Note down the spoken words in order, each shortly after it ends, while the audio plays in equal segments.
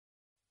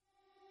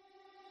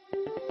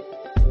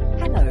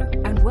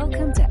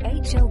Welcome to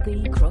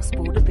HLB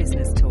Cross-Border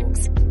Business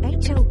Talks,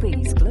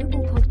 HLB's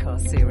global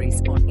podcast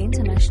series on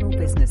international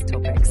business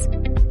topics.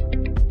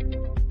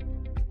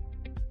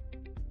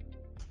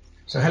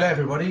 So hello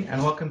everybody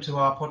and welcome to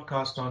our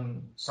podcast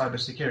on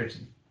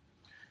cybersecurity.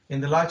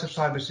 In the light of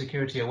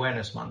Cybersecurity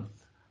Awareness Month,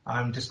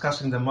 I'm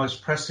discussing the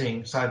most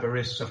pressing cyber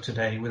risks of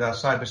today with our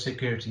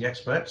cybersecurity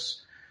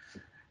experts.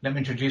 Let me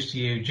introduce to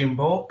you Jim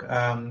Bourke,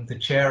 the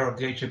chair of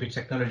the HLB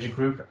Technology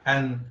Group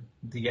and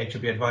the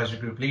HLB Advisory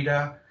Group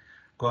leader.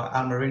 Got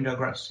Almerindo,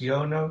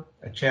 Graziano,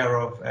 a chair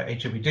of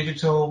HLB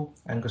Digital,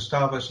 and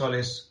Gustavo,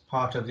 Solis,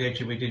 part of the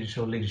HLB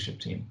Digital leadership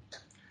team.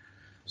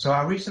 So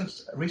our recent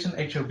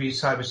HLB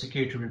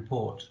cybersecurity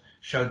report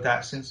showed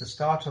that since the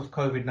start of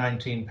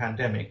COVID-19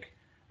 pandemic,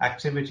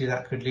 activity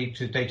that could lead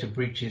to data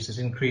breaches has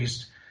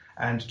increased,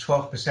 and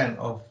 12%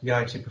 of the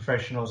IT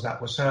professionals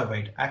that were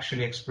surveyed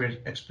actually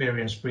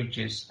experienced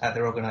breaches at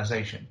their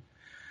organization.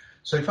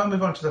 So if I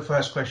move on to the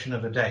first question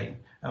of the day,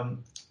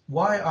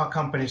 why are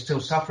companies still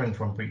suffering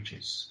from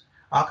breaches?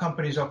 Are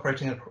companies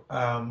operating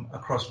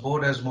across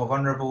borders more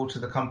vulnerable to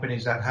the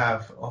companies that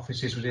have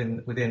offices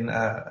within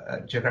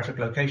a geographic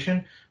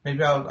location?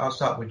 Maybe I'll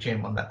start with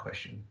Jim on that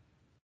question.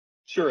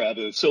 Sure,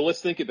 Abu. So let's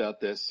think about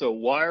this. So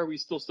why are we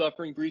still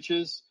suffering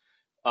breaches?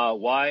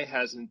 Why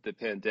hasn't the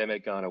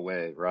pandemic gone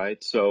away,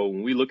 right? So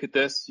when we look at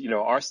this,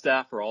 our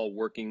staff are all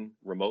working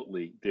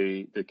remotely.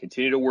 They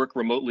continue to work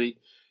remotely.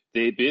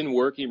 They've been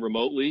working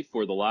remotely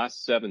for the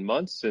last 7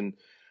 months, and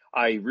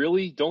I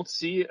really don't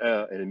see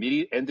an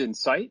immediate end in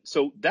sight.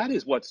 So that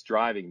is what's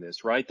driving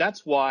this, right?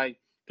 That's why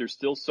they're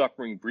still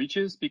suffering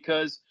breaches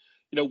because,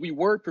 we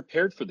weren't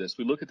prepared for this.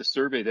 We look at the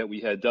survey that we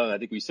had done. I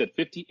think we said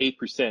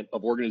 58%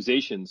 of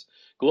organizations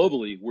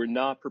globally were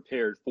not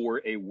prepared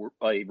for a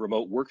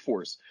remote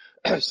workforce.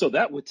 So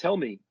that would tell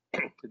me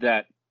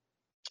that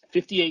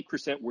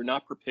 58% were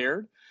not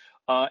prepared,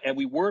 and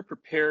we weren't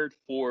prepared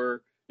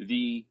for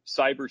the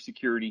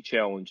cybersecurity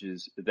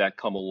challenges that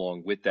come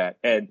along with that.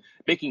 And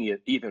making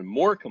it even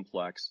more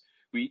complex,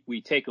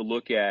 we take a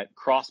look at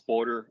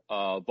cross-border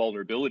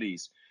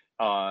vulnerabilities.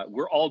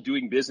 We're all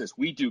doing business.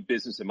 We do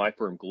business in my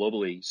firm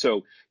globally.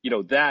 So,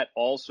 that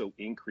also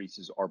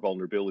increases our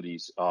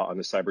vulnerabilities on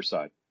the cyber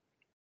side.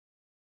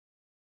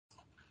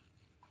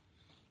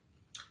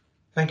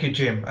 Thank you,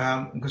 Jim.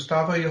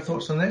 Gustavo, your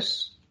thoughts on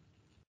this?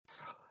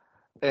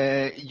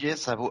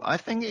 Yes, Abu. I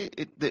think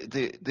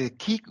the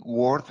key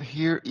word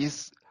here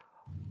is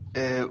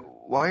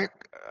why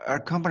are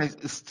companies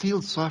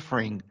still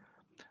suffering,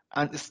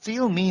 and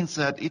still means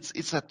that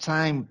it's a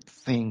time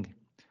thing.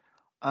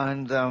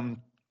 And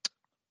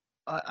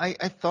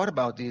I thought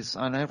about this,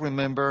 and I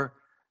remember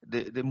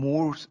the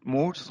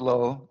Moore's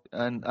law,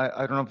 and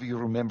I don't know if you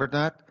remember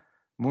that.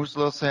 Moore's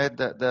law said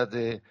that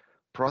the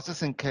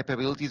processing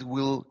capabilities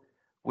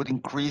would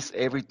increase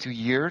every 2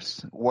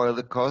 years, while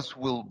the cost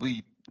will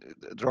be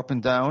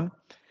dropping down.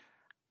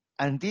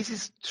 And this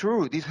is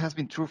true. This has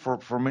been true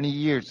for many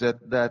years,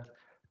 that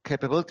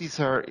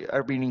capabilities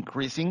are being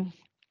increasing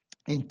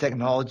in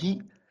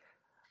technology.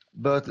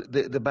 But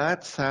the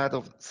bad side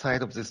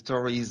of the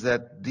story is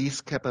that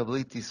these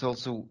capabilities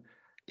also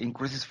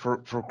increases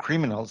for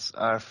criminals,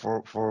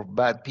 for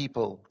bad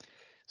people.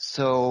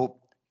 So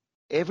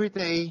every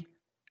day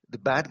the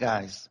bad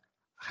guys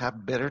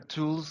have better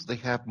tools, they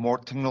have more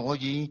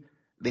technology,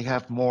 they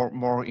have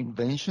more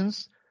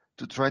inventions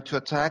to try to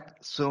attack.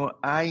 So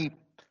I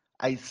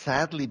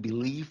sadly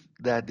believe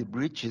that the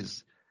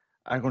breaches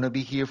are going to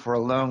be here for a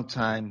long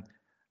time,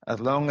 as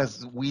long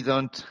as we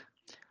don't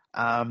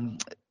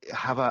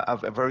have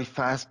a very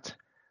fast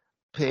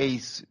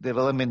pace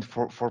development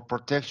for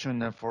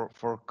protection and for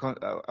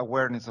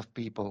awareness of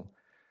people.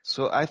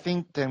 So I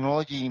think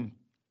technology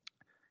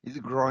is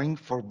growing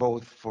for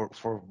both,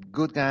 for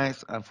good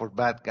guys and for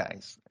bad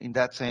guys. In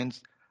that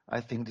sense,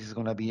 I think this is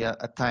going to be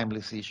a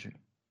timeless issue.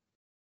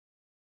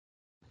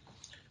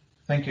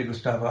 Thank you,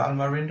 Gustavo.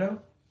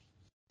 Almerindo?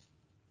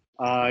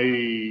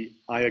 I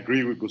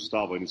agree with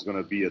Gustavo, and it's going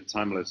to be a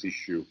timeless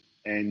issue.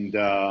 And,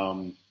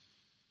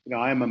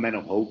 I am a man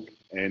of hope,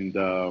 and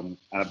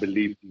I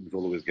believe things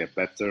always get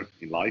better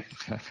in life.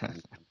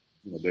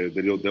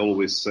 They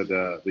always said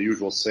the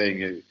usual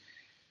saying,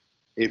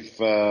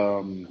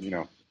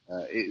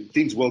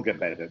 things will get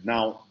better.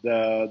 Now,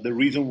 the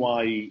reason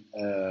why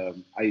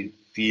I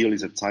feel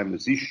it's a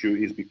timeless issue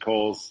is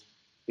because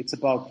it's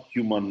about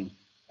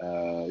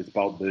it's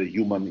about the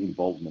human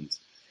involvement.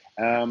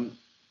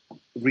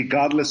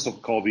 Regardless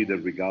of COVID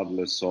and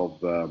regardless of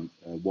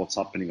what's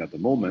happening at the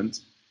moment,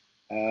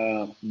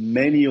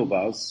 many of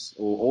us,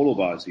 or all of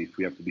us, if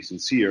we have to be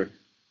sincere,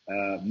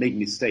 make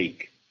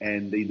mistake.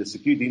 And in the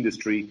security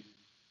industry,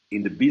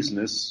 in the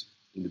business,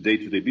 in the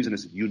day-to-day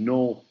business,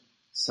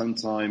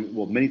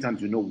 many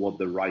times you know what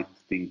the right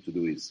thing to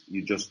do is.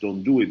 You just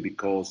don't do it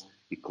because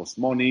it costs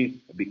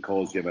money,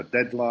 because you have a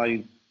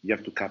deadline, you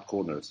have to cut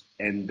corners.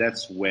 And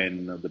that's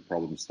when the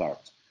problems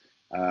start.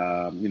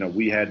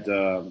 We had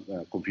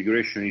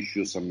configuration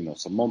issues some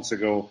months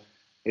ago.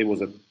 It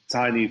was a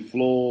tiny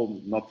flaw,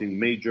 nothing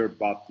major,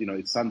 but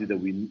it's something that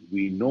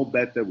we know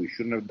better. We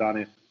shouldn't have done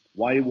it.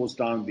 Why it was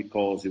done?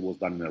 Because it was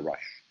done in a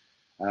rush.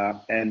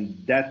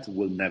 And that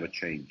will never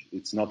change.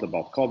 It's not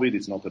about COVID.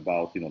 It's not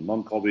about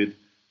non-COVID.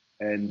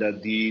 And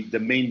the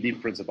main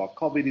difference about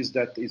COVID is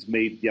that it's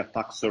made the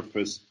attack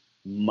surface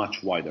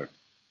much wider,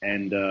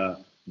 and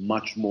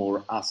much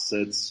more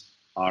assets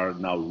are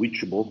now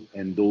reachable,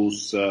 and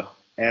those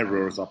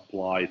errors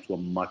apply to a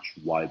much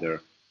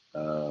wider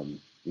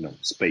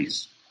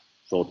space.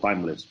 So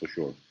timeless for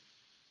sure.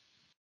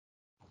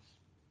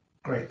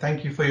 Great,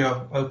 thank you for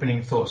your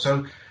opening thoughts.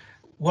 So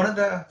one of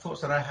the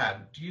thoughts that I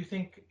had, do you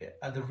think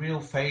the real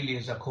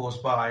failures are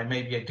caused by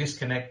maybe a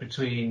disconnect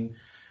between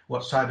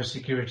what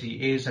cybersecurity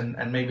is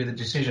and maybe the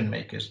decision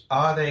makers?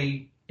 Are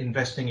they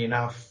investing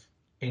enough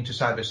into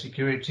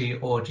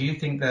cybersecurity, or do you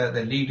think that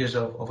the leaders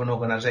of an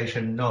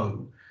organization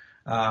know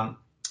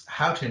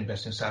how to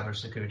invest in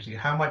cybersecurity?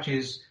 How much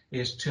is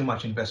too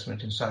much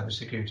investment in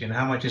cybersecurity, and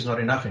how much is not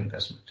enough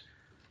investment?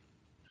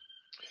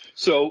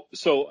 So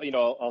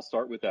I'll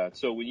start with that.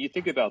 So when you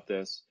think about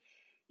this,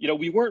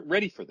 we weren't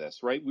ready for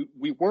this, right?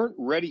 We weren't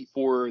ready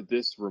for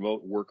this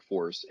remote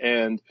workforce.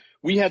 And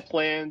we had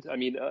planned,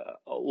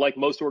 like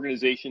most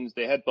organizations,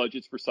 they had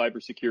budgets for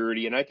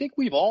cybersecurity. And I think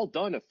we've all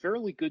done a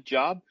fairly good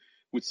job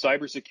with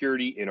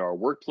cybersecurity in our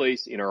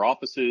workplace, in our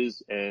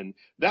offices. And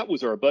that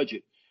was our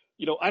budget.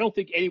 I don't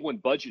think anyone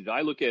budgeted.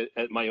 I look at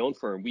my own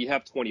firm. We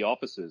have 20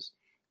 offices.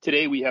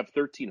 Today, we have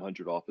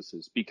 1,300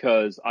 offices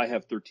because I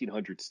have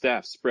 1,300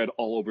 staff spread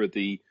all over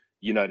the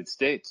United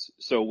States.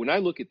 So when I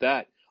look at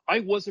that, I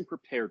wasn't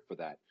prepared for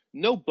that.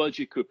 No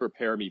budget could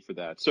prepare me for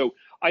that. So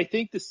I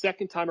think the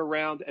second time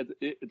around,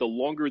 the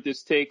longer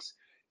this takes,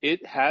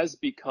 it has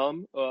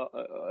become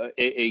a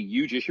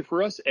huge issue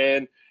for us,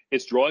 and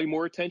it's drawing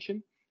more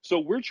attention. So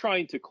we're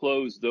trying to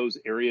close those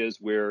areas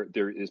where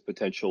there is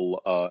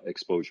potential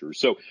exposure.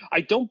 So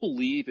I don't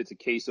believe it's a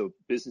case of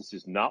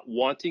businesses not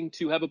wanting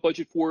to have a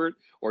budget for it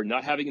or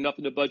not having enough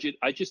in the budget.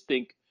 I just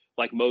think,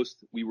 like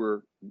most, we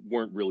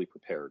weren't really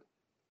prepared.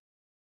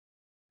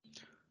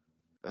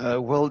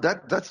 Well,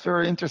 that's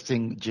very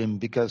interesting, Jim,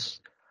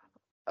 because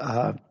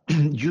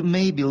you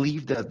may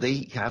believe that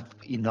they have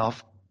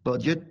enough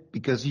budget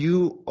because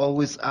you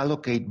always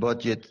allocate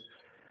budget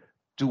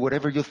to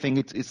whatever you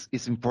think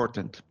is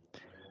important.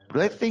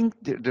 But I think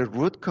the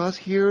root cause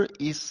here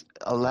is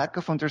a lack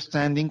of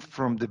understanding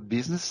from the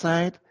business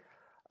side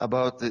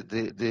about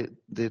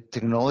the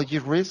technology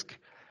risk.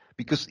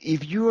 Because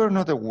if you are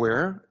not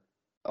aware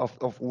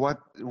of what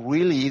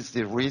really is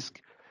the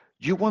risk,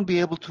 you won't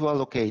be able to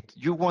allocate.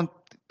 You won't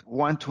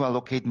want to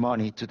allocate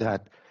money to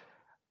that.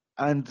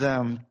 And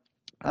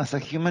as a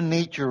human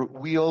nature,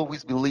 we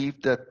always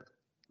believe that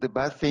the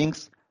bad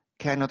things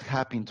cannot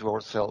happen to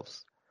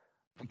ourselves.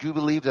 You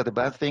believe that the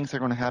bad things are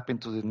going to happen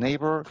to the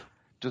neighbor,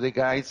 to the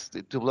guys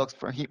 2 blocks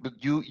from here, but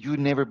you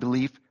never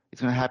believe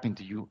it's going to happen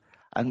to you.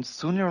 And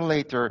sooner or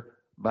later,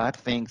 bad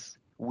things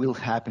will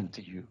happen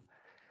to you.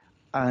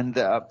 And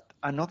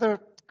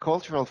another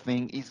cultural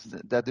thing is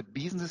that the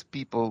business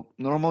people,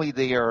 normally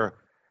they are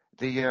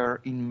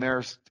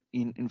immersed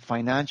in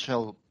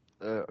financial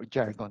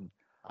jargon.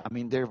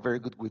 They're very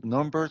good with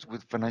numbers,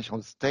 with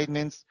financial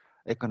statements,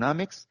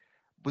 economics,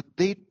 but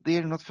they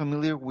are not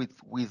familiar with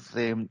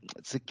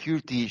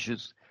security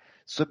issues.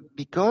 So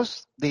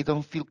because they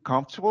don't feel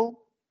comfortable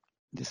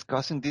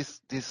discussing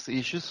these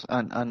issues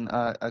and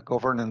a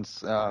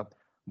governance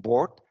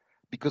board,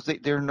 because they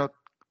don't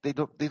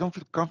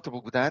feel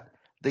comfortable with that,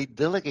 they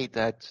delegate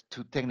that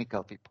to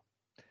technical people.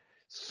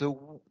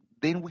 So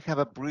then we have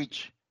a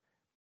breach.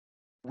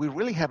 We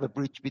really have a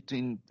breach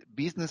between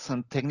business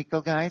and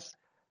technical guys,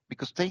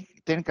 because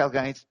technical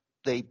guys,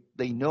 they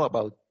know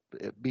about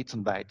bits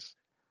and bytes,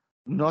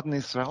 not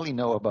necessarily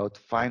know about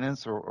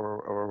finance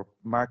or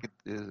market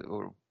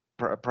or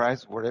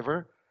price,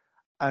 whatever.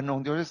 And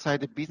on the other side,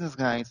 the business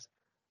guys,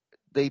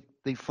 they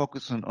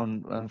focus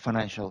on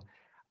financial.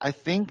 I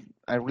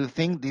really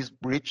think this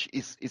breach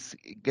is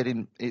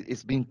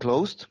being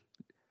closed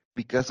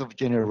because of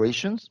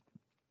generations.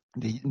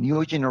 The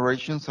new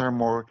generations are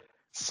more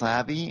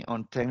savvy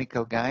on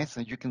technical guys,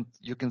 and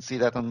you can see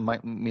that on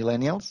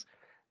millennials.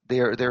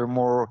 They're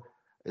more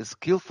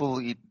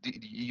skillful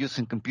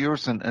using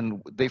computers,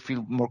 and they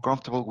feel more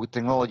comfortable with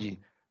technology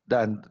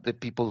than the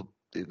people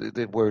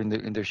that were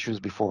in their shoes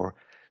before.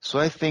 So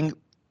I think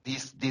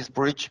this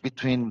bridge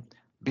between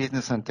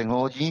business and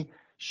technology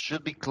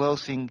should be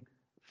closing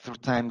through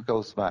time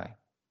goes by.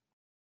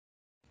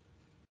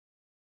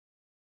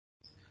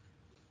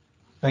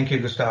 Thank you,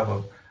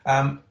 Gustavo.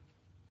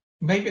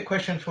 Maybe a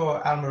question for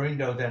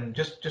Almerindo then,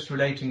 just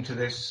relating to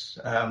this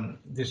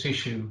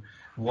issue,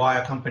 why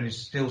are companies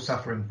still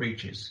suffering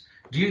breaches?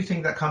 Do you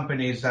think that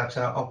companies that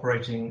are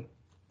operating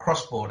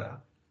cross-border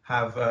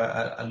have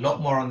a lot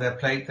more on their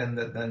plate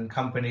than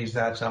companies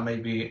that are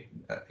maybe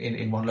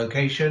in one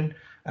location?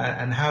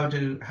 And how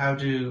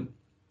do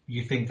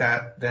you think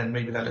that then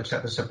maybe that looks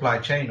at the supply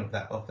chain of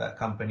that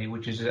company,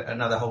 which is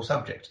another whole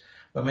subject?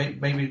 But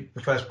maybe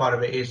the first part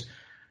of it is,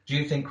 do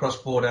you think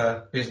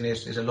cross-border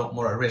business is a lot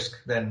more at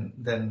risk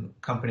than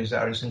companies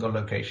that are in single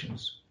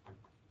locations?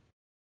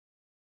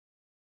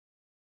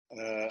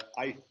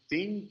 I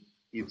think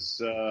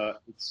it's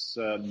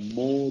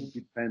more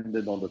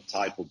dependent on the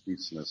type of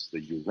business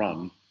that you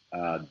run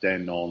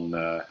than on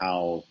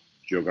how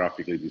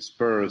geographically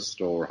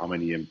dispersed or how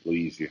many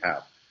employees you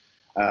have.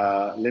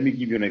 Let me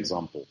give you an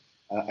example.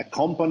 A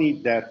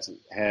company that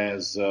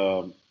has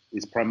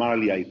is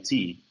primarily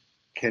IT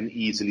can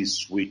easily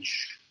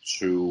switch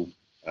to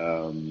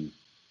a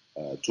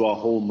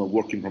home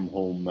working from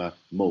home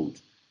mode.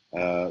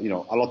 A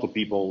lot of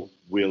people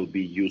will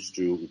be used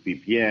to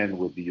VPN,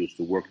 will be used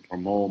to working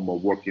from home or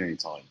working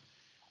anytime.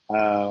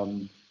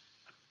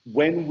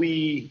 When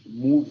we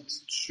moved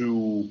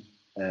to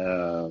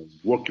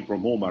working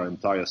from home, our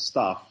entire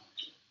staff,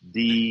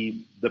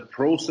 the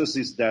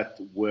processes that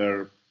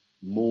were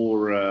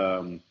more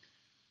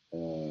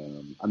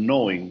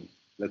annoying,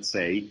 let's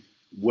say,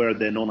 were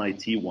the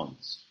non-IT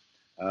ones,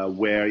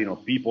 where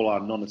people are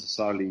not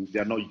necessarily,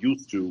 they're not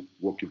used to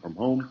working from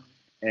home.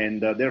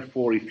 And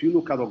therefore, if you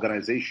look at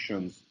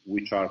organizations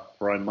which are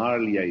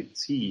primarily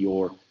IT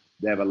or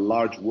they have a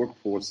large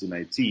workforce in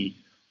IT,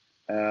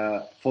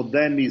 for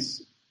them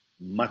is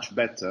much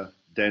better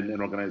than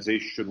an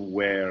organization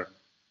where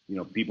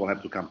people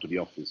have to come to the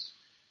office.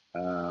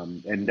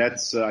 And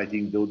that's I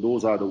think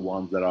those are the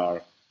ones that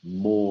are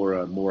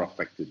more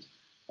affected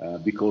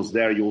because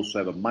there you also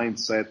have a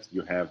mindset.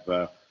 You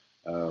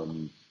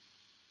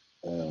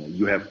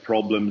have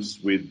problems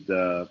with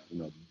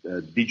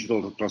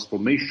digital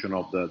transformation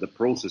of the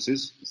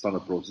processes,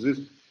 standard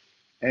processes,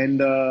 and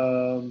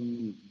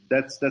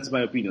that's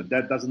my opinion.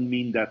 That doesn't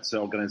mean that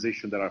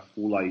organizations that are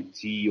full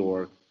IT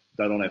or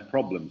that don't have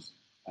problems,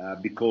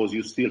 because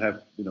you still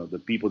have the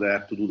people that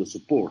have to do the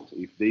support.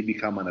 If they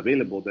become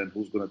unavailable, then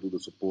who's going to do the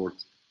support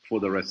for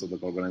the rest of the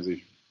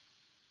organization?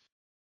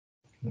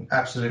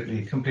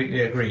 Absolutely, completely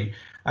agree.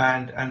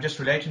 And just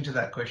relating to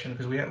that question,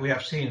 because we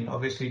have seen,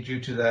 obviously, due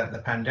to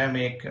the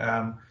pandemic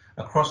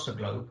across the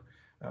globe,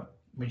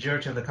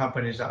 majority of the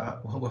companies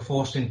were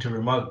forced into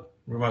remote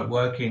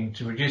working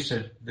to reduce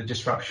the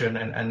disruption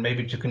and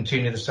maybe to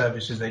continue the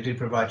services they do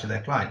provide to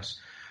their clients.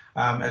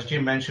 As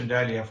Jim mentioned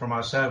earlier, from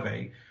our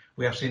survey,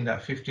 we have seen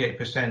that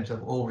 58%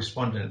 of all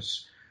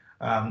respondents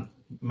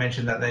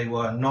mentioned that they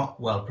were not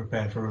well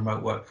prepared for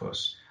remote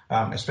workforce,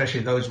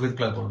 especially those with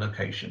global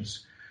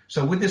locations.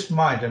 So with this in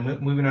mind,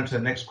 and moving on to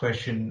the next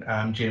question,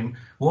 Jim,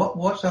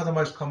 what are the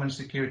most common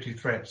security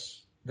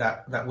threats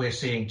that we're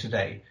seeing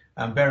today,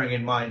 bearing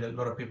in mind that a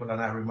lot of people are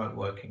now remote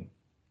working?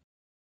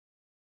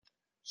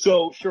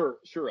 So sure,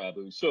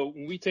 Abu. So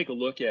when we take a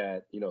look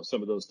at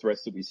some of those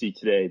threats that we see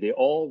today, they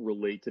all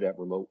relate to that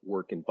remote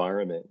work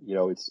environment.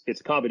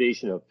 It's a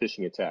combination of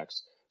phishing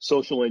attacks,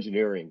 social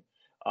engineering,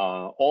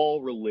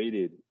 all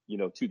related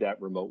to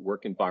that remote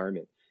work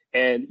environment.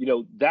 And,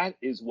 that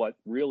is what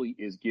really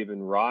is given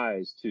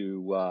rise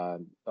to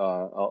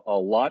a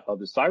lot of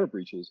the cyber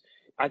breaches.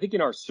 I think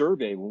in our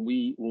survey, when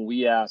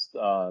we asked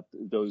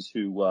those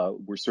who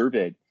were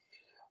surveyed,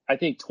 I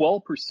think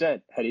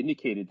 12% had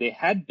indicated they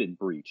had been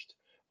breached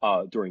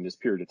during this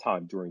period of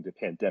time during the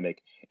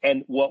pandemic.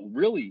 And what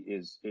really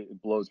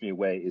it blows me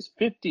away is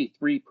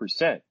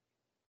 53%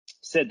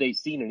 said they've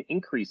seen an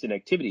increase in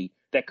activity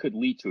that could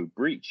lead to a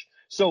breach.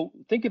 So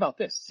think about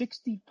this,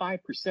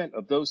 65%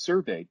 of those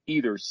surveyed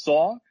either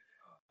saw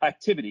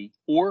activity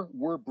or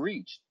were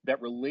breached that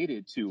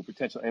related to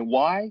potential. And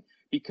why?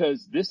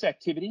 Because this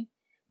activity,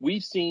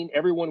 we've seen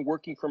everyone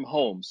working from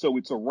home. So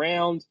it's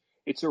around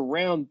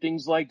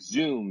things like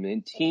Zoom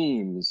and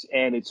Teams,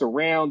 and it's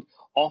around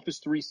Office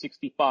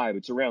 365.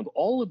 It's around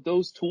all of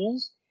those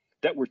tools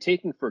that we're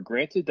taking for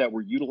granted that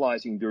we're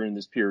utilizing during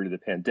this period of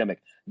the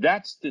pandemic.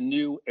 That's the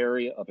new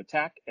area of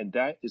attack, and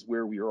that is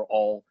where we are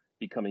all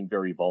becoming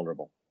very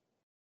vulnerable.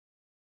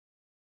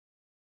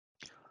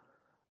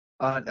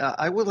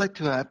 I would like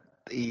to add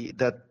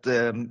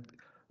that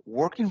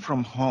working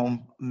from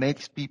home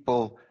makes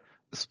people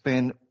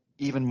spend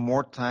even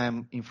more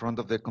time in front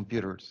of their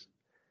computers.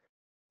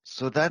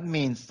 So that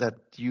means that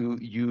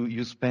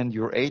you spend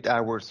your 8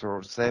 hours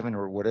or 7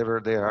 or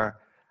whatever they are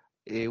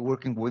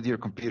working with your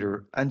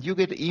computer, and you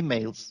get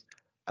emails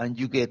and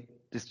you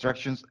get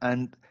distractions,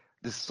 and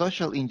the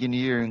social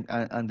engineering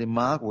and the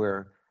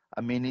malware,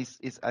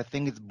 I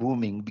think it's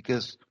booming,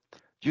 because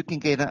you can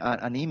get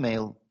an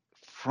email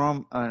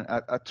from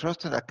a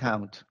trusted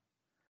account,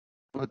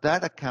 but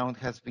that account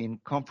has been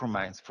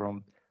compromised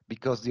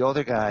because the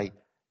other guy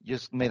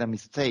just made a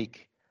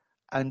mistake,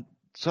 and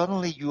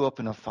suddenly you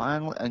open a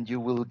file and you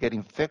will get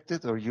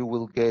infected, or you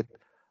will get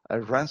a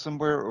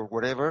ransomware or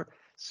whatever.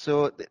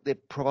 So the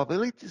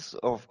probabilities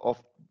of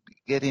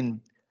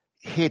getting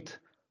hit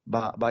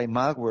by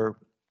malware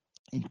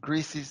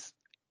increases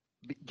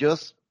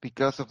just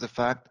because of the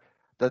fact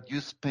that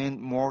you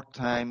spend more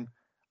time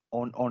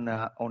on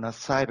a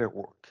cyber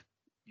work.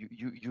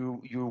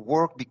 Your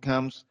work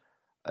becomes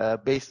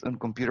based on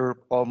computer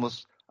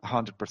almost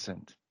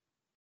 100%.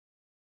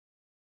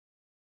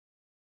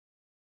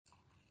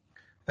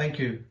 Thank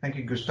you,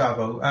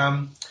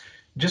 Gustavo.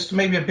 Just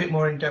maybe a bit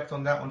more in depth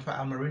on that one for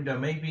Almerindo.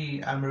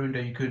 Maybe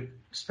Almerindo, you could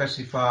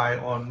specify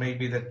on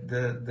maybe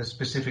the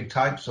specific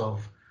types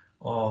of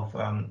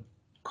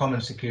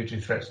common security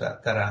threats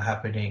that are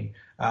happening?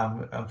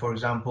 For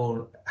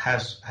example,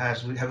 have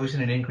we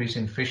seen an increase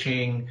in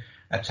phishing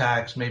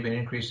attacks, maybe an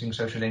increase in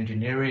social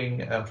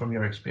engineering from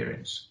your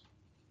experience?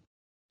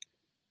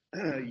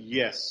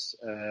 Yes.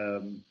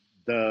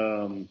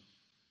 The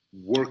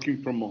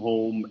working from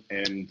home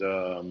and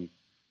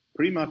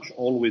pretty much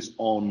always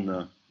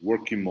on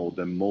working mode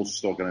that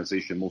most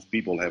organizations, most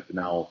people have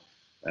now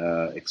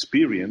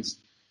experienced.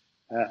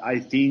 I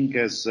think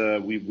as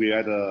we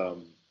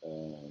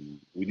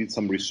did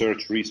some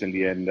research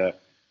recently, and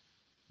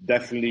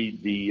definitely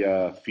the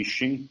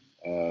phishing,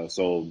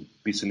 so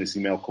business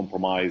email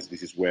compromise.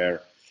 This is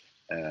where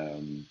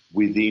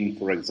within,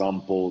 for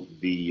example,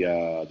 the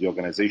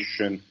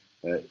organization,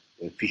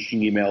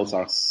 phishing emails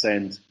are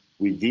sent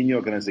within the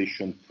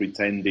organization,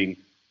 pretending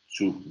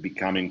to be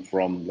coming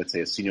from, let's say,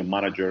 a senior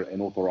manager and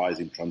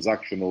authorizing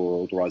transaction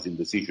or authorizing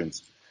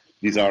decisions.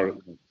 These are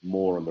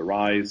more on the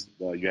rise.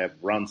 You have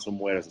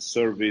ransomware as a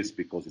service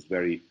because it's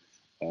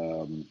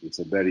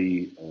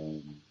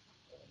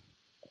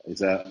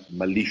a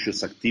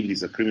malicious activity,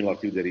 it's a criminal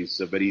activity that is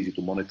very easy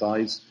to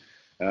monetize.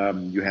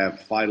 You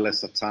have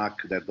fileless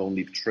attack that don't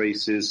leave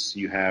traces.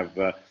 You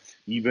have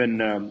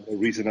even a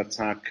recent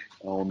attack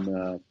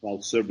on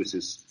cloud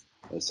services,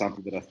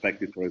 something that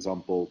affected, for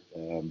example,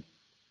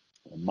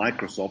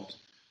 Microsoft,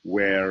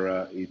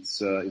 where it's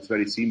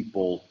very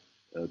simple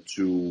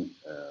to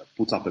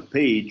put up a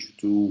page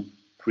to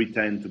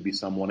pretend to be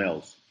someone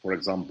else. For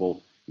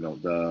example,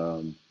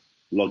 the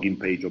login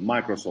page of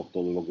Microsoft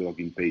or the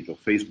login page of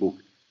Facebook.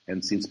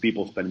 And since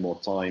people spend more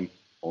time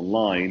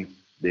online,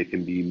 they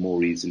can be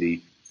more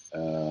easily,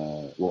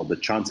 the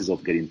chances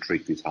of getting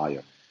tricked is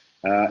higher.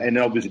 And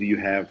obviously you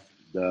have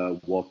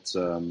what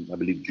I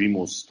believe Jim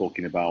was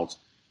talking about,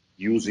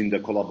 using the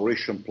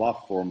collaboration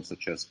platforms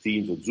such as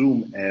Teams or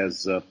Zoom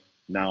as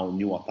now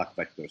new attack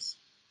vectors.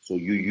 So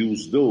you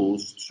use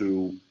those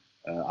to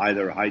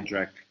either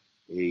hijack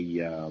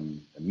a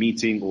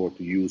meeting or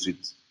to use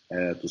it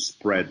to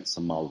spread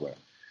some malware.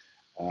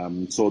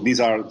 So these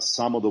are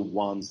some of the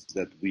ones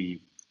that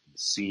we've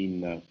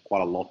seen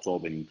quite a lot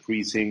of and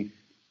increasing.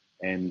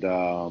 And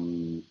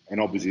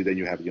obviously then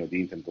you have, the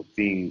Internet of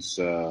Things,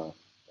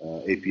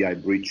 API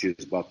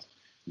breaches, but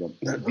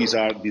these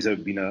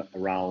have been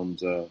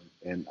around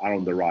and are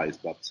on the rise,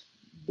 but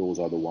those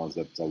are the ones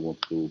that I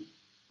want to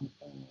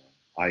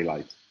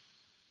highlight.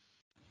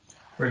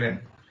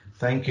 Brilliant.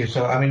 Thank you.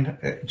 So,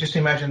 just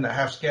imagine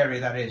how scary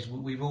that is.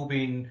 We've all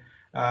been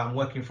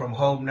working from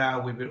home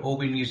now. We've all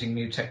been using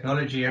new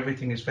technology.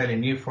 Everything is fairly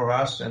new for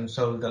us. And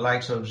so the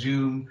likes of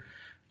Zoom,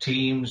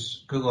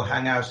 Teams, Google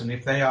Hangouts, and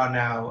if they are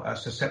now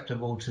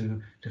susceptible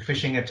to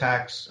phishing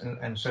attacks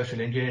and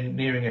social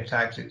engineering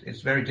attacks,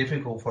 it's very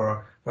difficult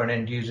for an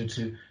end user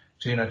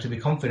to be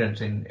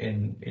confident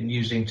in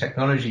using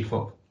technology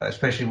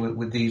especially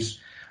with these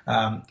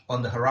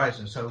on the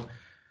horizon. So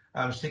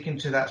sticking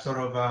to that sort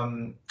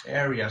of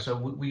area, so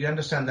we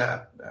understand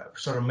that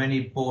sort of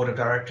many board of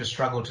directors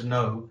struggle to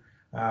know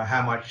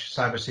how much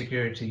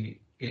cybersecurity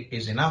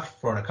is enough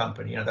for a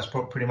company. That's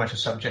pretty much a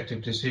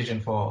subjective decision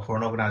for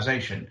an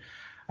organization.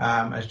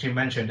 As Jim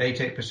mentioned,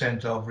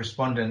 88% of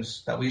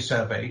respondents that we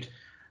surveyed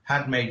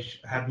had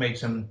made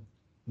some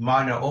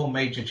minor or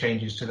major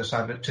changes to their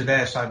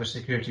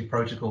cybersecurity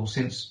protocol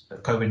since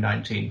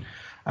COVID-19.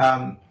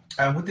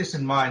 And with this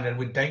in mind, and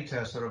with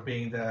data sort of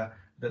being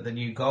the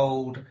new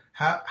gold,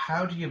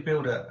 how do you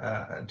build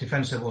a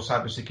defensible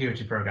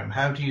cybersecurity program?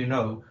 How do you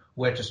know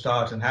where to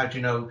start, and how do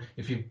you know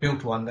if you've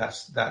built one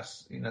that's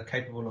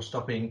capable of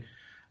stopping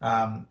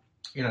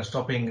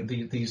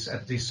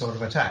these sort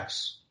of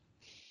attacks?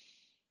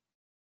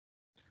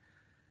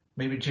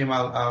 Maybe Jim,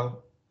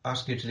 I'll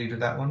ask you to lead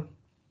with that one.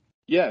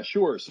 Yeah,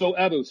 sure. So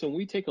Abu, so when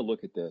we take a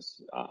look at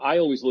this, I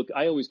always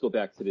go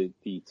back to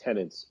the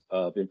tenets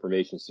of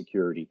information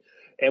security,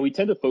 and we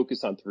tend to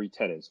focus on three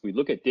tenets. We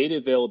look at data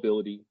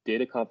availability,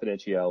 data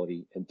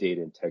confidentiality, and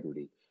data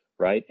integrity,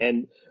 right?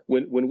 And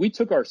when we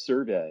took our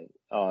survey,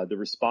 the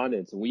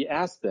respondents, and we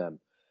asked them,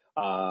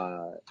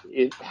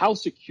 how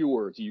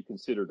secure do you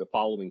consider the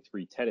following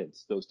three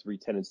tenets, those three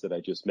tenets that I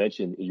just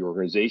mentioned in your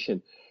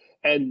organization?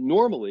 And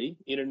normally,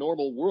 in a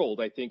normal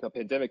world, I think a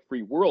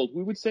pandemic-free world,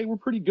 we would say we're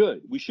pretty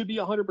good. We should be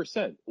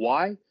 100%.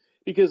 Why?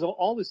 Because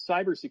all the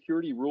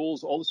cybersecurity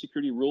rules, all the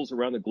security rules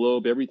around the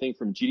globe, everything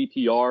from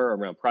GDPR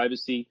around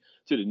privacy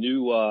to the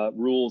new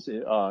rules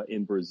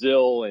in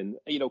Brazil, and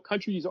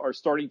countries are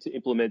starting to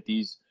implement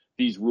these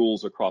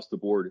rules across the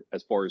board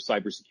as far as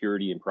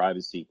cybersecurity and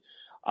privacy.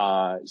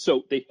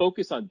 So they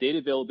focus on data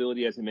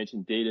availability, as I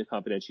mentioned, data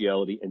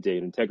confidentiality, and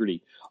data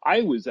integrity.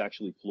 I was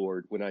actually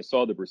floored when I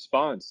saw the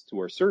response to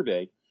our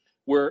survey,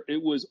 where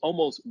it was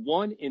almost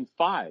 1 in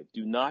 5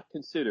 do not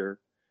consider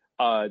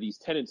these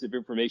tenets of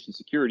information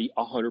security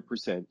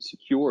 100%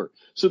 secure.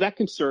 So that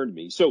concerned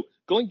me. So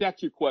going back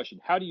to your question,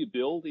 how do you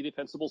build a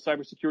defensible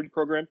cybersecurity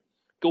program?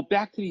 Go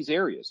back to these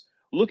areas.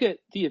 Look at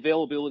the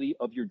availability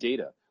of your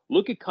data.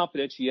 Look at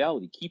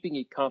confidentiality, keeping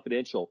it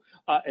confidential,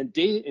 and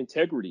data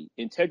integrity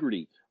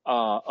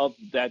of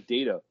that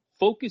data.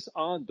 Focus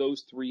on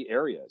those three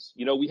areas.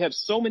 We have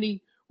so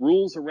many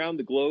rules around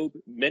the globe,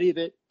 many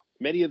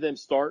of them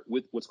start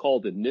with what's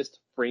called the NIST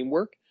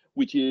framework,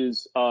 which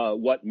is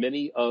what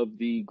many of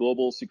the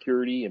global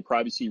security and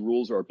privacy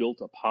rules are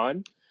built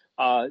upon.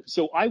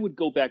 So I would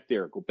go back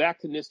there, go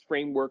back to NIST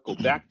framework, go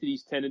back to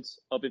these tenets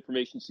of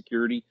information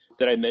security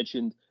that I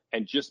mentioned,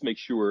 and just make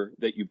sure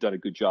that you've done a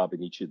good job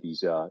in each of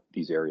these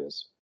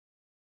areas.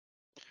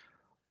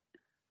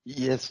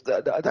 Yes,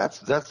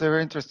 that's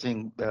very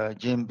interesting,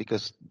 Jim,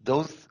 because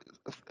those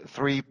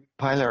three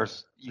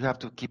pillars you have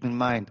to keep in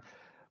mind.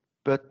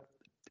 But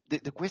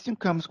the question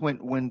comes when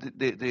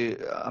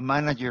a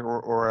manager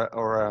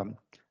or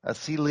a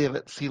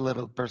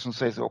C-level person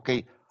says,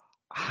 okay,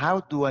 how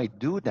do I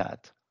do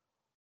that?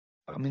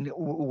 I mean,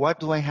 what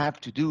do I have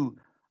to do?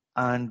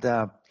 And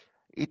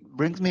it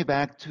brings me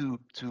back to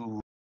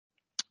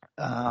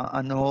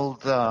an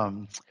old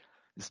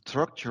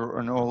structure,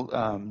 an old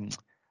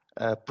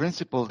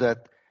principle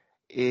that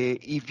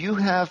if you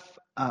have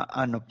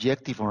an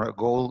objective or a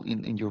goal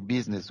in your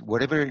business,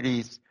 whatever it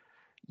is,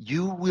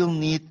 you will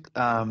need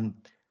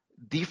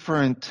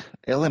different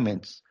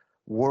elements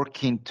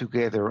working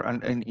together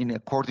and in a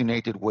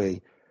coordinated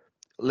way.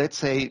 Let's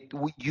say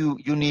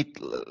you need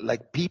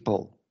like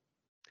people.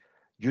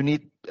 You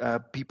need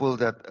people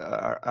that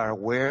are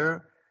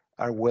aware,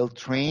 are well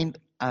trained,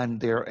 and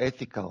they're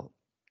ethical.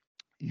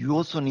 You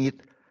also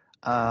need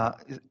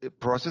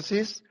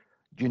processes,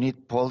 you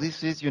need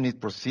policies, you need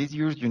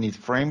procedures, you need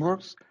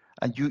frameworks,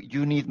 and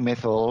you need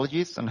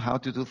methodologies on how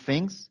to do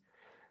things.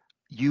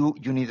 You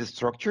need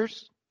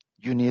structures,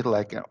 you need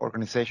like an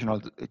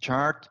organizational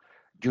chart,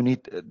 you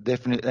need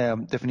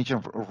definition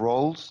of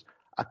roles,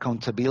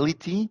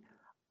 accountability,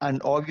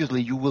 and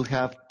obviously you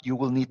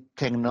will need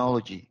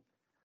technology.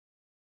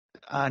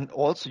 And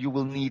also you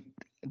will need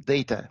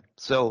data.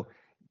 So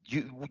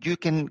you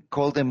can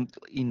call them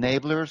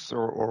enablers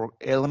or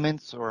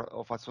elements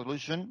of a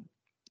solution,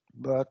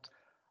 but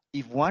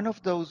if one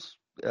of those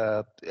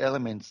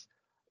elements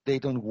they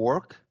don't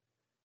work,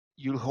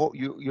 your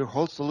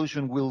whole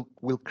solution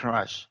will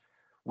crash.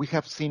 We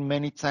have seen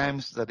many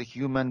times that the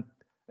human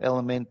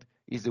element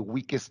is the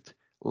weakest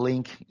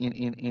link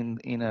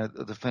in a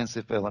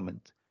defensive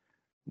element.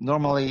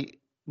 Normally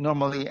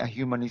a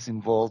human is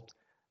involved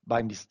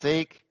by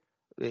mistake,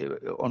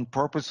 on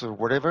purpose or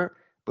whatever.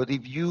 But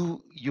if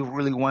you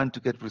really want to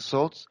get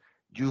results,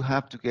 you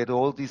have to get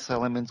all these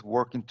elements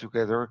working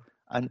together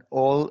and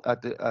all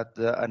at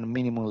a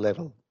minimum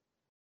level.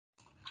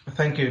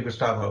 Thank you,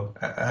 Gustavo.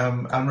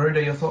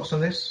 Almerindo, your thoughts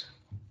on this?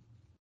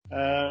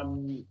 I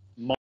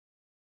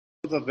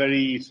have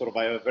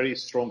a very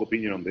strong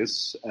opinion on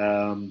this,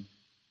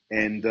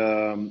 and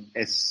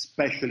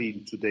especially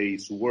in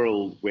today's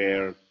world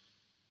where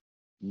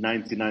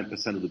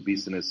 99% of the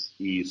business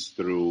is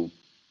through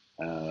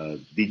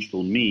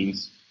digital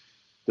means.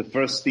 The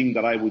first thing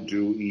that I would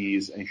do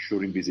is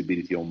ensuring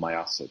visibility on my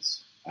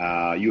assets.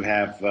 You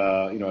have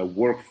a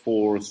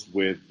workforce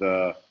with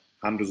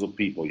hundreds of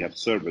people. You have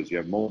servers, you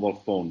have mobile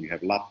phone, you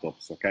have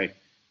laptops, okay?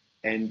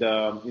 And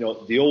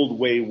the old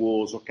way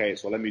was, okay,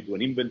 so let me do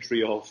an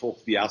inventory of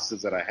the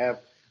assets that I have.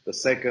 The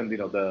second,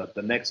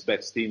 the next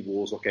best thing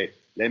was, okay,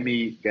 let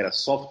me get a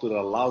software that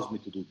allows me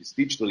to do this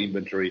digital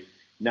inventory.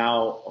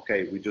 Now,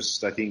 okay, we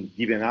just, I think,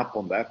 given up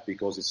on that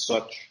because it's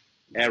such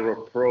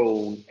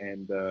error-prone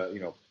and,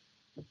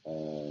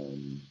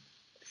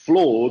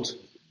 flawed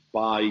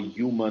by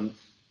human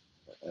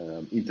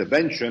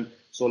intervention.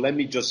 So let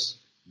me just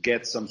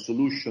get some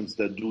solutions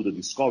that do the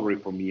discovery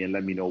for me and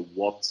let me know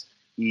what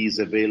is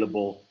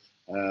available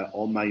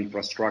on my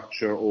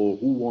infrastructure or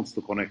who wants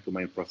to connect to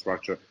my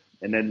infrastructure.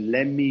 And then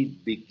let me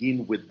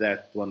begin with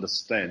that to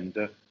understand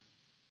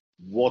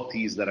what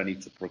is that I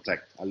need to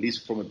protect, at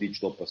least from a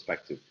digital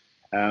perspective.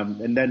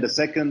 And then the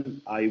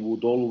second, I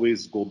would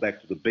always go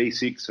back to the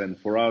basics. And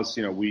for us,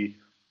 we've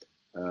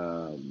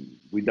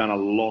done a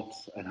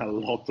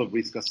lot of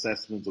risk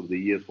assessments over the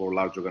years for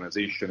large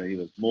organizations and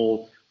even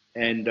small.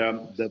 And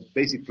the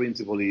basic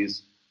principle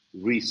is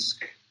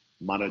risk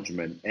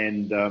management.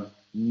 And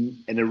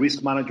the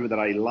risk management that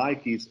I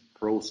like is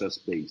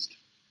process-based.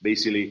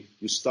 Basically,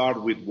 you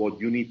start with what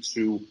you need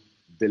to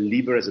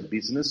deliver as a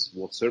business,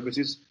 what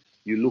services.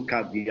 You look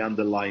at the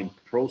underlying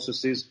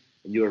processes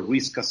and you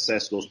risk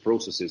assess those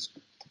processes.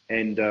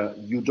 And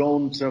you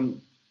don't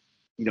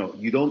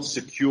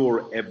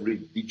secure every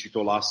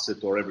digital asset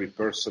or every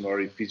person or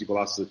every physical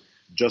asset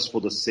just for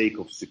the sake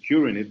of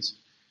securing it,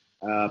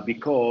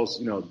 because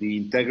the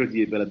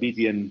integrity,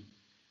 availability, and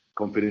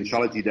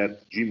confidentiality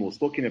that Jim was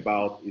talking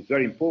about is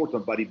very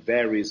important, but it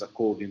varies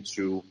according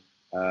to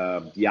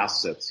the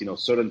assets.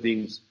 Certain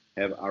things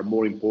are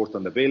more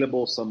important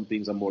available, some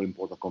things are more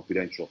important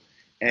confidential.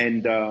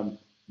 And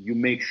you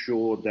make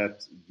sure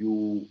that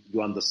you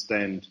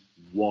understand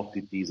what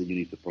it is that you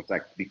need to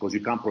protect, because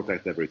you can't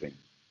protect everything.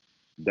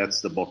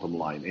 That's the bottom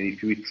line. And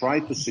if we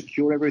try to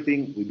secure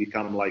everything, we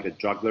become like a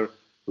juggler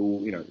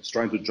who is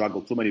trying to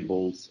juggle too many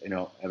balls.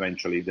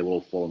 Eventually they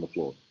will fall on the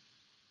floor.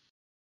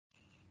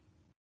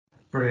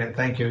 Brilliant,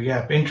 thank you.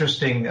 Yeah,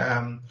 interesting.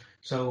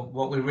 So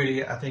what we're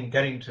really, I think,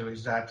 getting to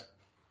is that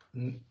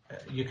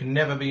you can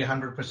never be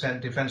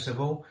 100%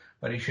 defensible,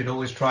 but you should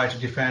always try to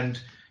defend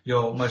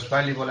your most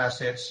valuable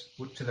assets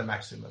to the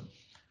maximum.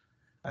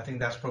 I think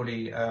that's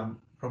probably a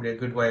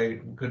good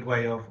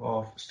way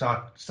of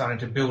starting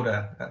to build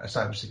a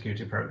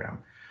cybersecurity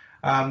program.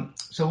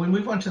 So we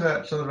move on to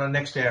the sort of the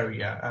next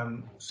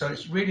area. So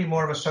it's really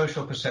more of a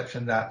social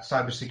perception that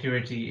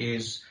cybersecurity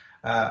is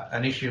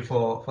an issue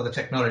for the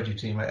technology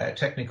team, a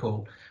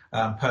technical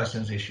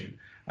person's issue.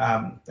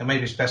 And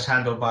maybe it's best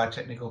handled by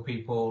technical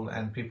people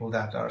and people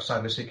that are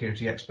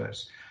cybersecurity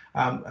experts.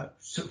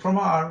 So from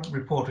our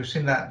report, we've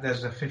seen that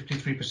there's a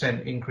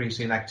 53% increase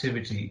in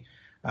activity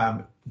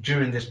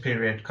during this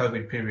period,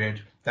 COVID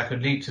period, that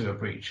could lead to a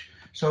breach.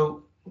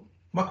 So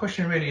my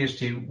question really is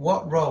to you,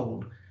 what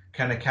role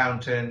can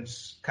accounting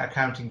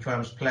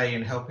firms play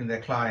in helping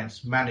their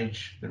clients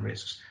manage the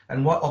risks?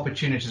 And what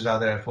opportunities are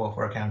there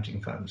for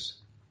accounting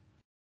firms?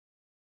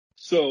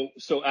 So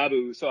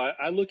Abu,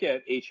 I look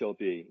at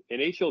HLB, and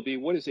HLB,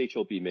 what is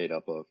HLB made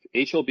up of?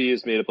 HLB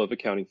is made up of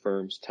accounting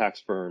firms,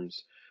 tax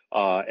firms,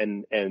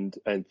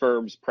 and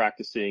firms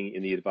practicing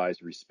in the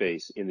advisory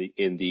space, in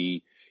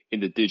the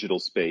digital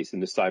space,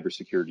 in the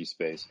cybersecurity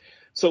space.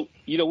 So,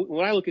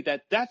 when I look at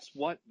that, that's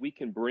what we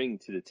can bring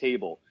to the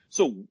table.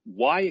 So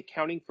why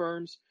accounting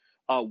firms?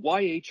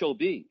 Why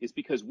HLB? Is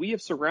because we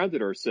have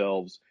surrounded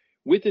ourselves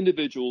with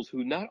individuals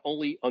who not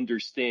only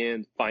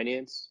understand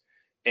finance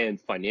and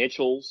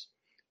financials,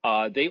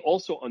 they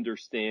also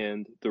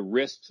understand the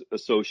risks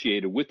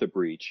associated with the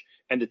breach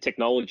and the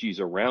technologies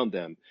around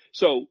them.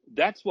 So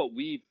that's what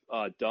we've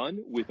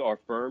done with our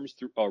firms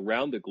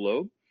around the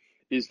globe,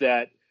 is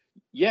that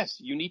yes,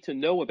 you need to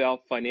know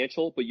about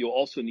financial, but you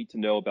also need to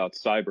know about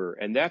cyber.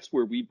 And that's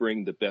where we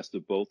bring the best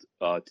of both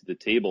to the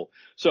table.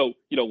 So,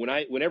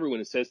 when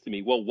everyone says to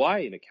me, well, why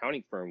an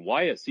accounting firm?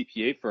 Why a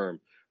CPA firm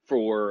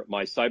for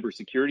my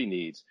cybersecurity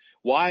needs?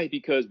 Why?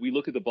 Because we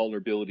look at the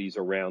vulnerabilities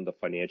around the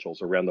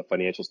financials, around the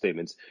financial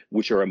statements,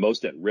 which are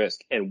most at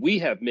risk. And we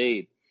have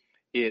made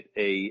it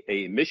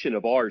a mission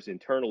of ours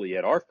internally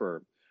at our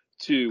firm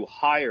to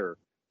hire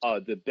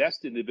the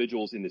best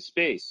individuals in the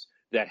space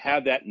that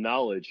have that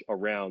knowledge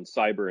around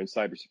cyber and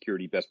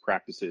cybersecurity best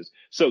practices.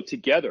 So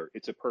together,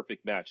 it's a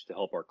perfect match to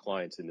help our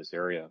clients in this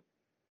area.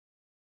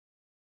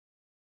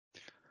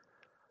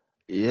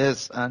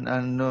 Yes,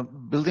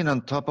 and building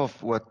on top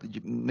of what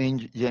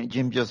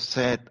Jim just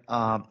said,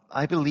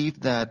 I believe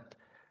that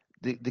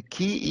the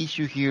key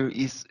issue here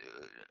is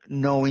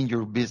knowing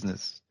your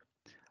business,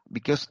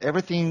 because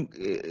everything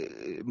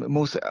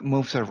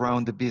moves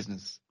around the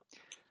business.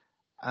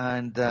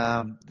 And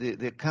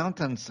the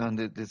accountants and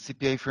the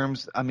CPA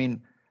firms, I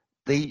mean,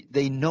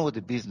 they know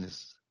the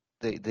business.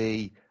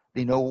 They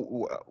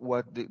know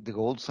what the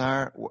goals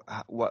are,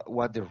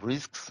 what the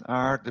risks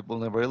are, the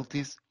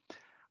vulnerabilities.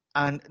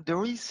 And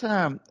there is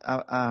an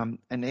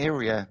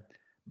area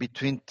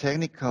between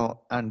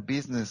technical and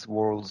business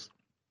worlds.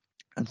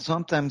 And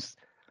sometimes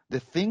the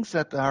things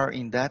that are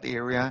in that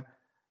area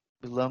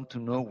belong to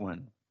no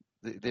one.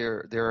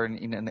 They're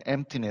in an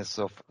emptiness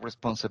of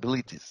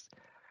responsibilities.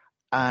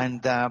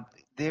 And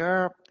there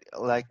are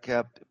like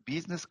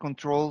business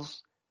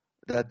controls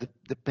that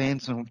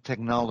depends on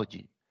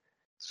technology.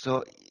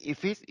 So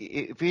if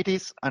it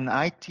is an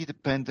IT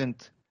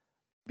dependent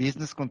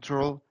business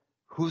control,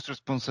 whose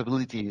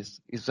responsibility is?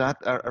 Is that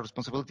a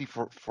responsibility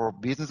for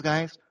business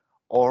guys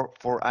or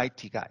for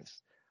IT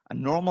guys?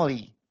 And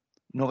normally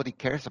nobody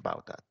cares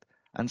about that.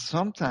 And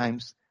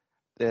sometimes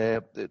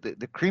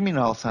the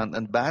criminals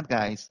and bad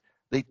guys,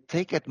 they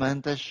take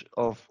advantage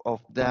of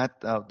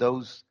that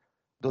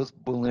those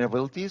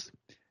vulnerabilities,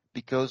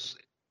 because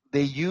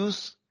they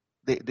use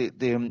the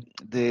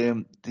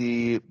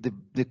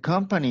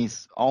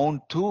company's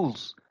own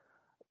tools,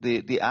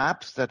 the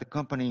apps that the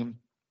company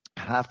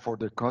have for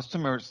their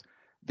customers.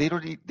 They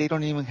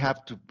don't even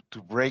have to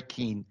break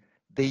in.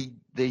 They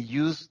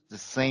use the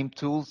same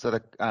tools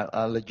that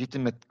a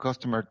legitimate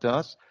customer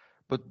does,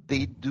 but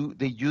they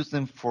use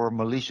them for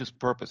malicious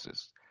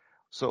purposes.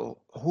 So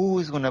who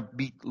is going to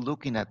be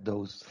looking at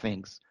those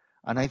things?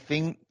 And I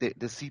think the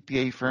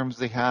CPA firms,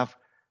 they have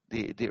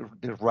the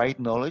right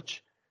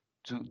knowledge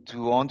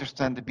to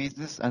understand the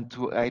business and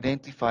to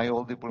identify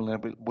all the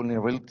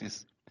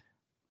vulnerabilities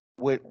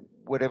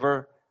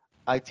wherever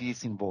IT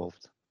is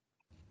involved.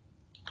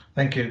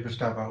 Thank you,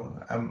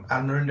 Gustavo.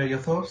 Almerindo, your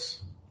thoughts?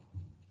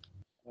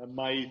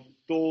 My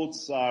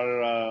thoughts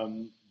are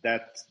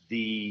that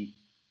the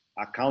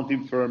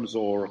accounting firms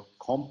or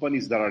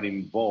companies that are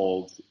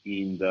involved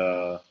in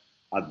the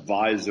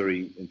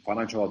advisory and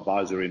financial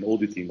advisory and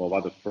auditing of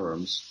other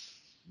firms,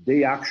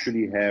 they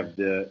actually have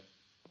the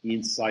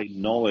inside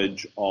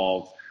knowledge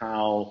of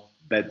how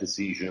bad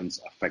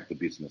decisions affect the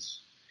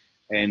business.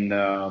 And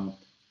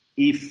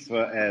if,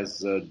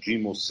 as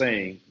Jim was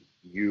saying,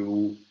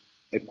 you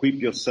equip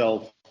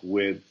yourself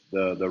with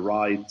the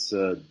right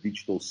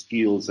digital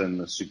skills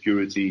and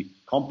security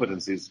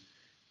competencies,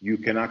 you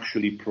can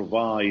actually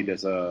provide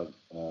as an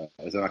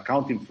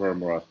accounting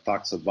firm or a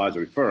tax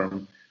advisory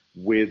firm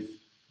with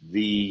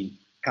the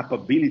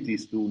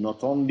capabilities to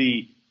not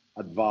only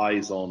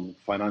advise on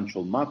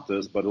financial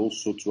matters, but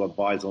also to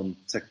advise on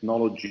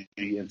technology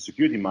and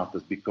security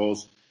matters,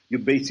 because you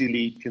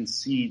basically can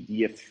see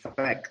the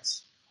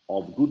effects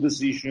of good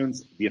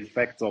decisions, the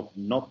effect of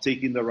not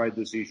taking the right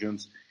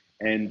decisions,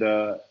 and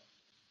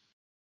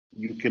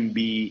you can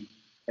be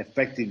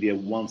effectively a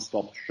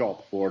one-stop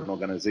shop for an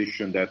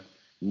organization that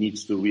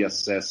needs to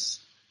reassess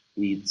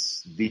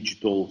its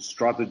digital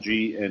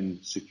strategy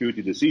and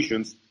security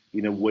decisions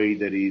in a way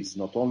that is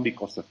not only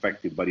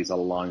cost-effective, but is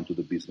aligned to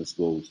the business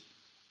goals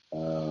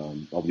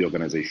of the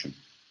organization.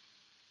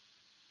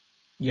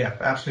 Yeah,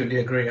 absolutely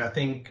agree. I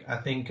think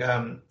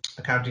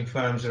accounting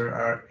firms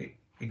are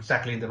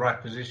exactly in the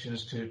right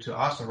positions to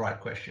ask the right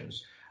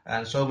questions.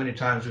 And so many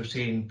times we've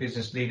seen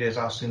business leaders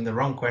asking the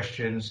wrong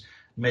questions,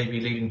 maybe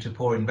leading to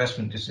poor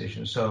investment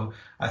decisions. So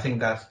I think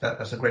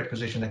that's a great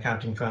position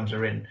accounting firms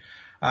are in.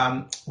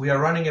 We are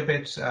running a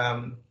bit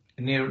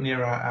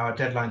near our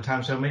deadline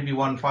time, so maybe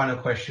one final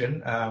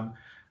question,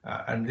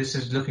 and this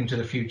is looking to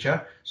the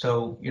future.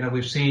 So,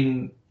 we've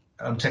seen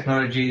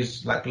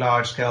technologies like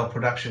large-scale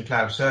production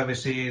cloud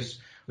services.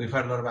 We've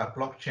heard a lot about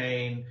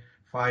blockchain,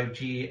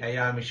 5G,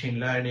 AI, machine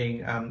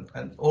learning,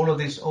 and all of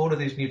these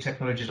new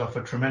technologies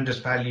offer tremendous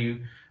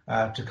value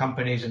to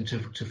companies and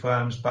to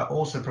firms, but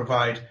also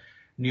provide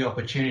new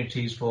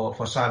opportunities for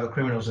cyber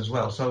criminals as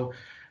well. So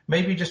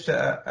maybe just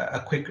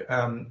a quick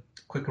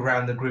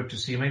around the group to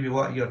see maybe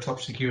what are your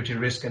top security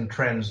risk and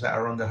trends that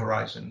are on the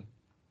horizon.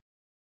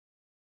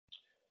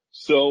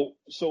 So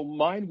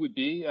mine would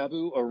be,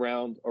 Abu,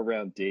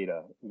 around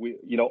data. We,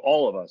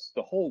 all of us,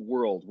 the whole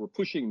world, we're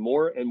pushing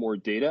more and more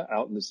data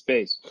out in the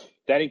space.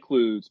 That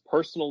includes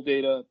personal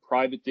data,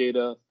 private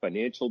data,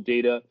 financial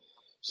data.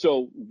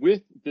 So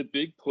with the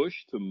big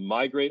push to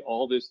migrate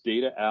all this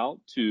data out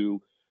to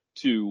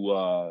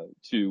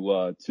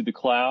the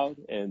cloud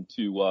and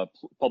to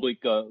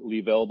publicly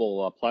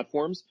available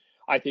platforms,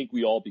 I think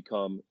we all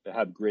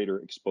have greater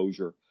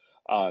exposure.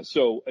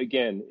 So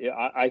again,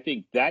 I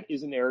think that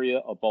is an area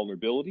of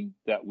vulnerability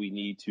that we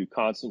need to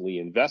constantly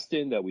invest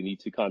in, that we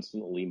need to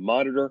constantly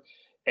monitor,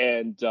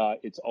 and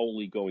it's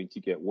only going to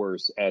get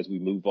worse as we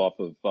move off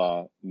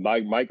of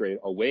migrate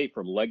away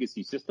from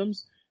legacy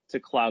systems to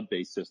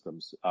cloud-based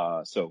systems.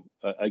 So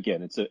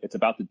again, it's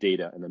about the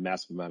data and the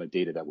massive amount of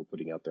data that we're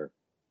putting out there.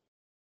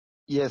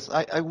 Yes,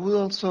 I will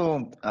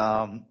also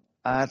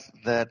add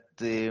that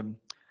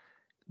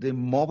the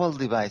mobile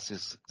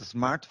devices, the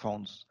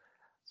smartphones,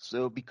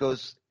 so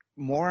because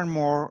more and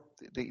more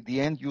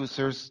the end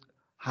users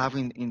have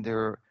in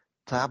their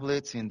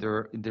tablets, in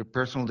their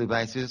personal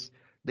devices,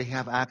 they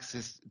have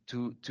access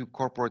to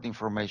corporate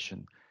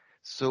information.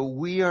 So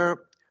we are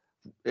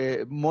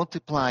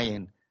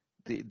multiplying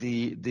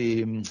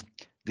the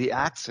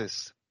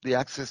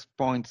access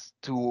points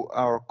to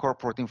our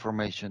corporate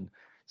information.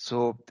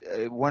 So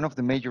one of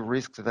the major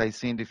risks that I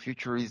see in the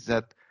future is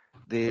that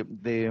the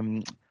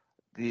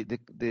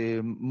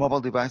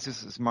mobile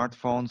devices,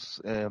 smartphones,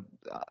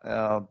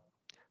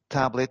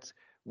 tablets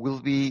will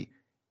be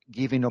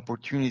giving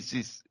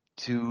opportunities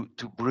to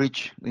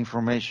breach the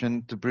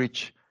information, to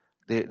breach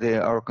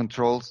our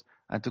controls,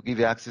 and to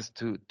give access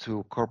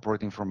to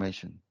corporate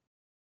information.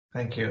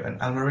 Thank you. And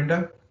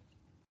Almerindo?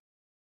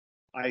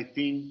 I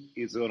think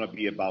it's going to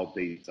be about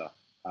data.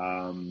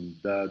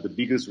 The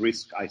biggest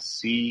risk I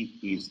see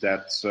is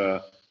that,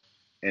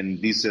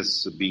 and this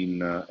has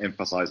been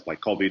emphasized by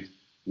COVID,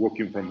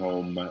 working from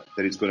home,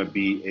 that it's going to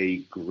be a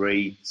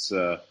great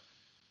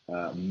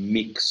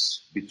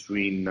mix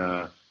between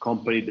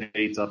company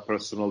data,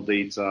 personal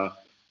data,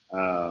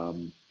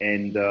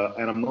 and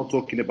I'm not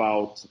talking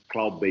about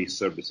cloud-based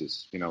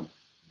services.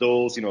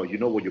 Those, you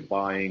know what you're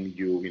buying,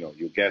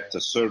 you get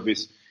a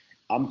service.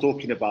 I'm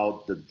talking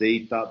about the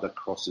data that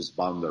crosses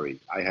boundary.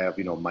 I have,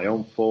 my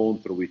own phone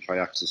through which I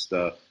access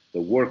the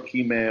work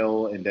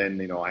email, and then,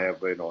 I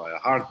have, a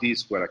hard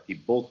disk where I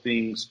keep both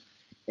things,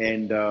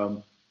 and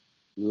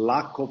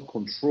lack of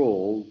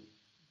control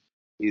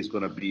is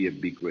going to be a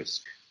big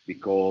risk,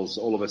 because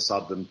all of a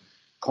sudden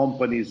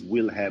companies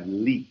will have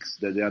leaks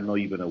that they are not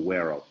even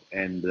aware of,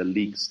 and the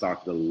leaks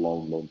started a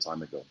long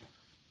time ago.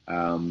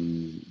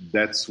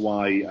 That's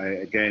why,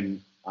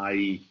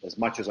 as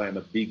much as I am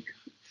a big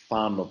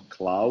fan of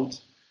cloud,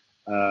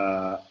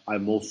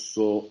 I'm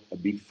also a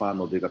big fan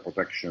of data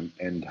protection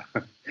and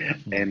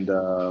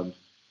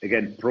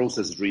again,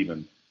 process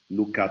driven.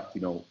 Look at,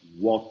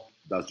 what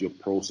does your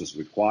process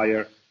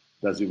require?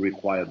 Does it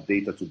require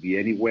data to be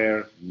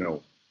anywhere?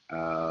 No.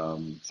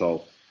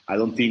 So I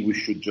don't think we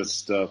should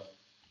just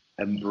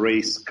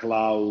embrace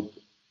cloud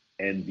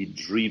and be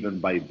driven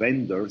by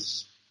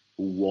vendors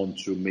who want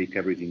to make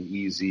everything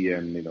easy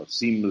and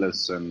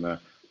seamless. And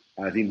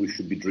I think we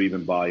should be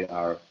driven by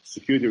our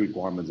security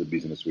requirements and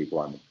business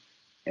requirements.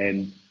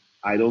 And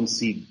I don't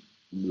see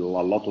a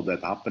lot of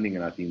that happening,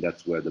 and I think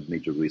that's where the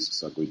major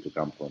risks are going to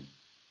come from.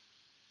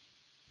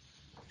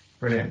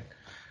 Brilliant.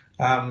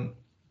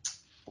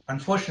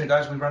 Unfortunately,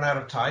 guys, we've run out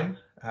of time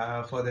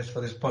for this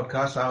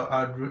podcast.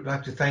 I'd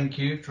like to thank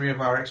you, three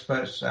of our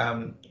experts,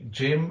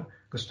 Jim,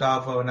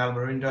 Gustavo, and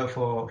Almerindo,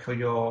 for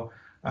your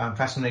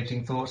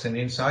fascinating thoughts and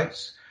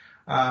insights.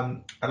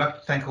 I'd like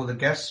to thank all the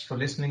guests for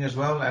listening as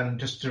well, and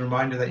just a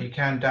reminder that you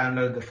can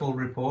download the full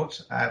report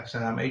at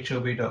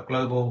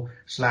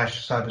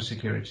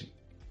hob.global/cybersecurity.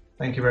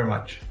 Thank you very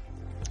much.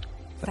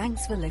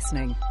 Thanks for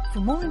listening. For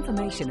more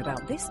information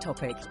about this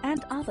topic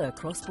and other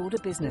cross-border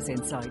business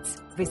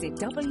insights, visit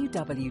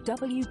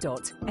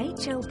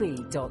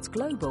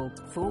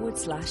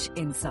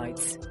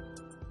www.hlb.global/insights.